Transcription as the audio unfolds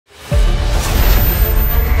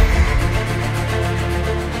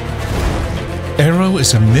Aerow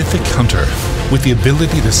is a mythic hunter with the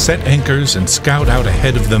ability to set anchors and scout out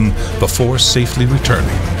ahead of them before safely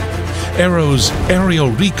returning. Aerow's aerial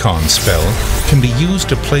recon spell can be used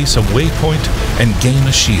to place a waypoint and gain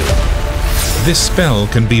a shield. This spell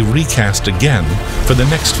can be recast again for the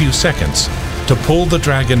next few seconds to pull the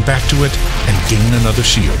dragon back to it and gain another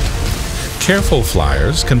shield. Careful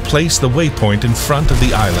flyers can place the waypoint in front of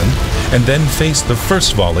the island and then face the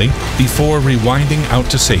first volley before rewinding out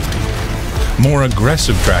to safety. More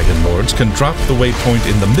aggressive dragon lords can drop the waypoint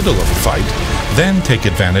in the middle of a fight, then take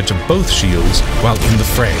advantage of both shields while in the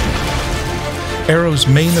fray. Aerow's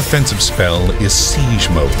main offensive spell is Siege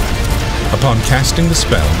Mode. Upon casting the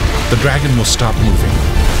spell, the dragon will stop moving,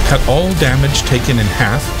 cut all damage taken in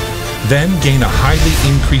half, then gain a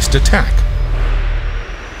highly increased attack.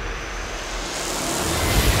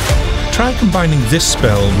 Try combining this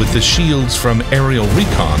spell with the shields from Aerial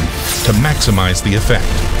Recon to maximize the effect.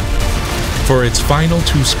 For its final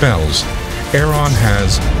two spells, Aerow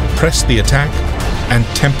has Press the Attack and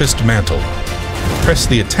Tempest Mantle. Press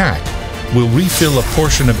the Attack will refill a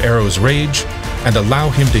portion of Aerow's rage and allow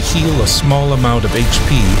him to heal a small amount of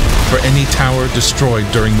HP for any tower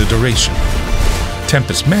destroyed during the duration.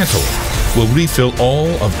 Tempest Mantle will refill all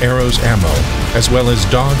of Aerow's ammo, as well as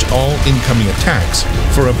dodge all incoming attacks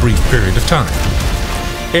for a brief period of time.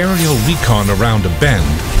 Aerial Recon around a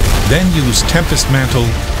bend, then use Tempest Mantle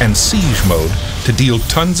and Siege Mode to deal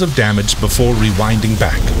tons of damage before rewinding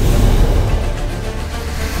back.